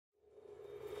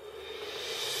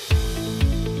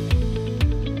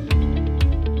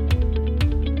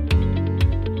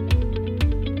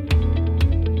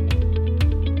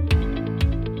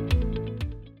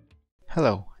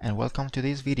Hello and welcome to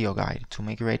this video guide to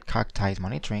migrate Cacti's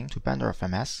monitoring to Pandora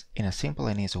FMS in a simple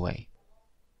and easy way.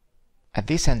 At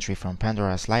this entry from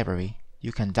Pandora's library,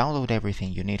 you can download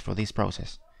everything you need for this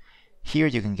process. Here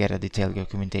you can get a detailed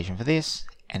documentation for this,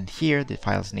 and here the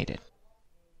files needed.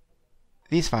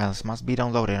 These files must be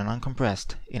downloaded and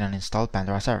uncompressed in an installed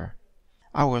Pandora server.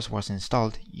 Ours was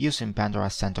installed using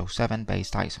Pandora's CentOS 7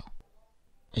 based ISO.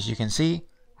 As you can see,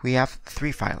 we have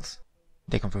three files: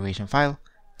 the configuration file,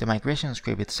 the migration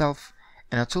script itself,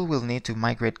 and a tool we'll need to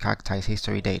migrate Cacti's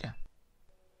history data.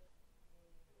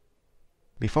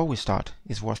 Before we start,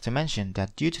 it's worth to mention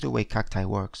that due to the way Cacti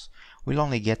works, we'll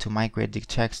only get to migrate the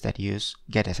checks that use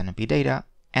getSNMP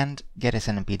and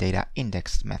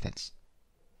getSNMP methods.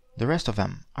 The rest of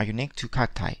them are unique to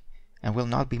Cacti and will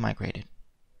not be migrated.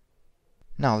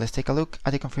 Now let's take a look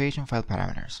at the configuration file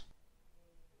parameters.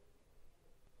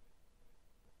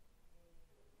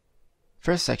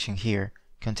 First section here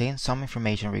contains some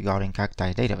information regarding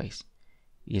Cacti's database: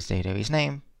 its database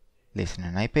name,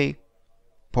 listener IP,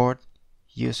 port,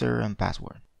 user, and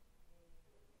password.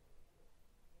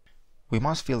 We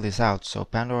must fill this out so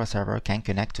Pandora server can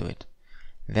connect to it.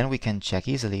 Then we can check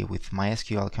easily with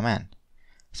MySQL command,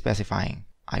 specifying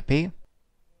IP,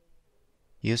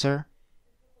 user,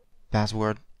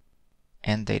 password,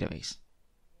 and database.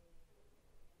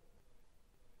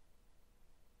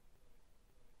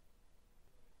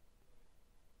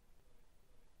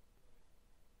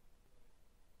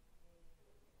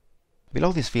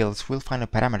 Below these fields, we'll find a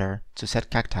parameter to set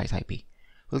Cacti's IP.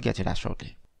 We'll get to that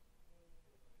shortly.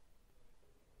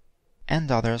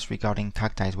 And others regarding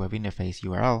Cacti's web interface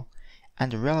URL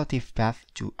and the relative path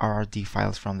to RRD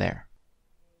files from there.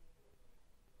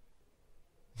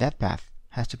 That path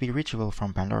has to be reachable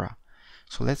from Pandora,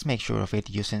 so let's make sure of it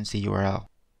using CURL.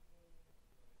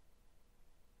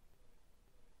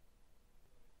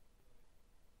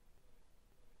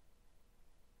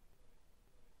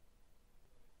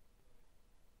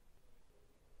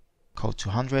 Code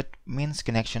 200 means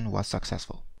connection was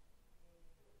successful.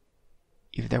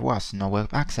 If there was no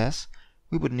web access,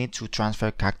 we would need to transfer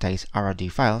Cacti's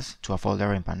RRD files to a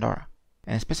folder in Pandora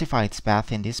and specify its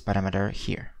path in this parameter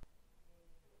here.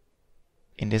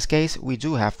 In this case, we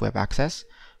do have web access,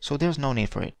 so there's no need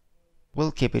for it.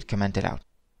 We'll keep it commented out.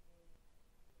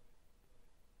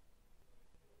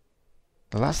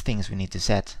 The last things we need to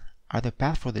set are the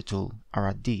path for the tool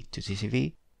RRD to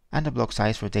CCV and the block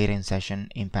size for data in session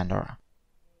in Pandora.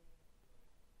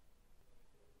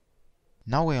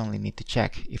 Now we only need to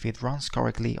check if it runs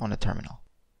correctly on the terminal.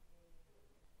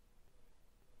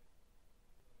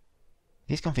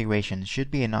 This configuration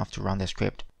should be enough to run the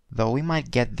script, though we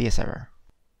might get this error.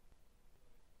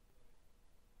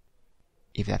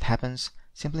 If that happens,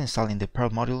 simply installing the Perl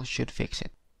module should fix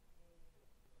it.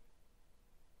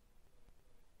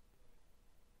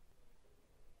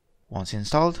 Once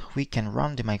installed, we can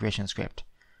run the migration script.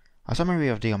 A summary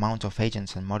of the amount of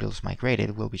agents and modules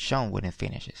migrated will be shown when it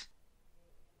finishes.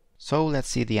 So let's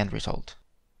see the end result.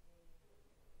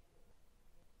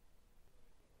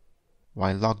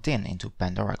 While logged into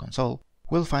Pandora console,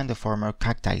 we'll find the former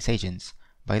Cacti's agents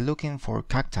by looking for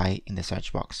Cacti in the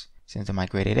search box, since the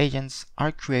migrated agents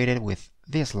are created with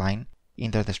this line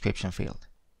in the description field.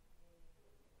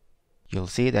 You'll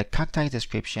see that Cacti's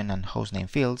description and hostname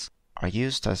fields are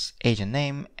used as agent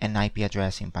name and IP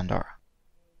address in Pandora.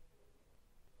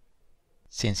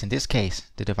 Since in this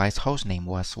case the device hostname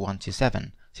was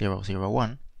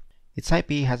 127.0.0.1, its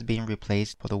IP has been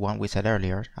replaced for the one we set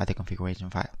earlier at the configuration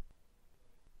file.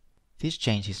 This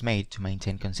change is made to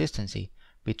maintain consistency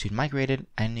between migrated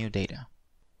and new data.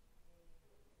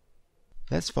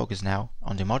 Let's focus now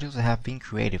on the modules that have been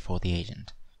created for the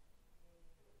agent.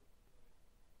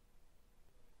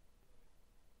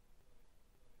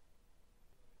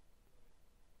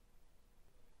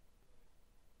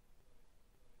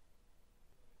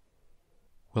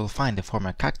 We'll find the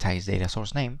former Cacti's data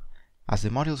source name as the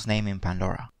module's name in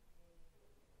Pandora.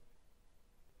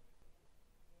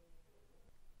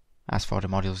 As for the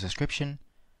module's description,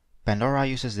 Pandora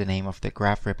uses the name of the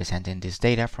graph representing this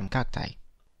data from Cacti.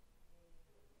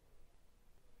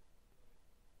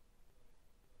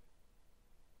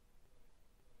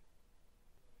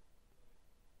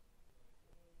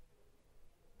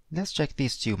 Let's check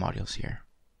these two modules here.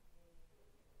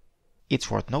 It's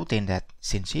worth noting that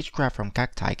since each graph from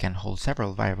Cacti can hold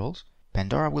several variables,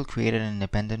 Pandora will create an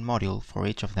independent module for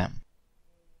each of them.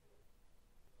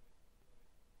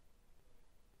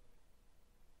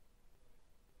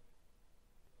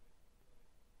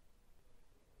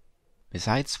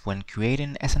 Besides, when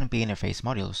creating SNMP interface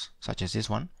modules, such as this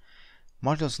one,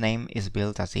 module's name is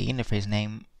built as the interface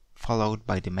name followed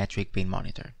by the metric being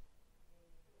monitored.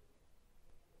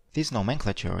 This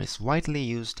nomenclature is widely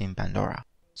used in Pandora,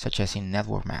 such as in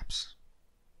network maps.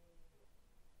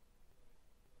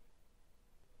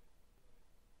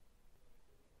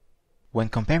 When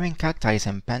comparing Cacti's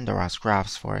and Pandora's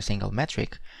graphs for a single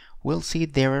metric, we'll see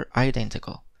they're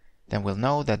identical. Then we'll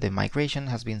know that the migration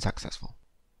has been successful.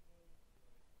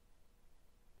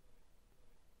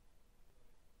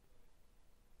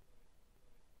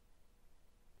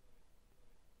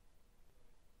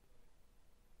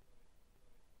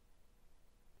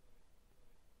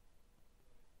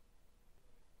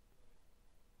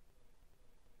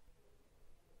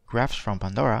 Graphs from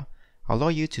Pandora allow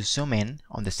you to zoom in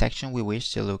on the section we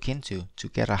wish to look into to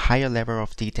get a higher level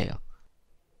of detail.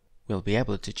 We'll be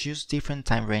able to choose different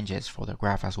time ranges for the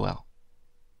graph as well.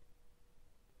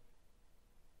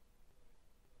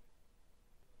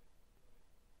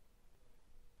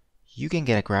 You can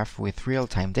get a graph with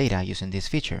real-time data using this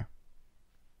feature.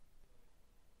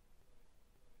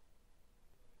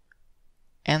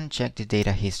 And check the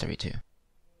data history too.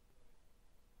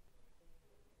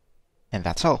 And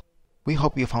that's all. We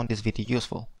hope you found this video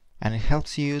useful, and it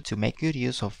helps you to make good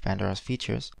use of Pandora's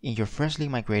features in your freshly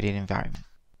migrated environment.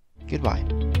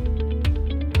 Goodbye.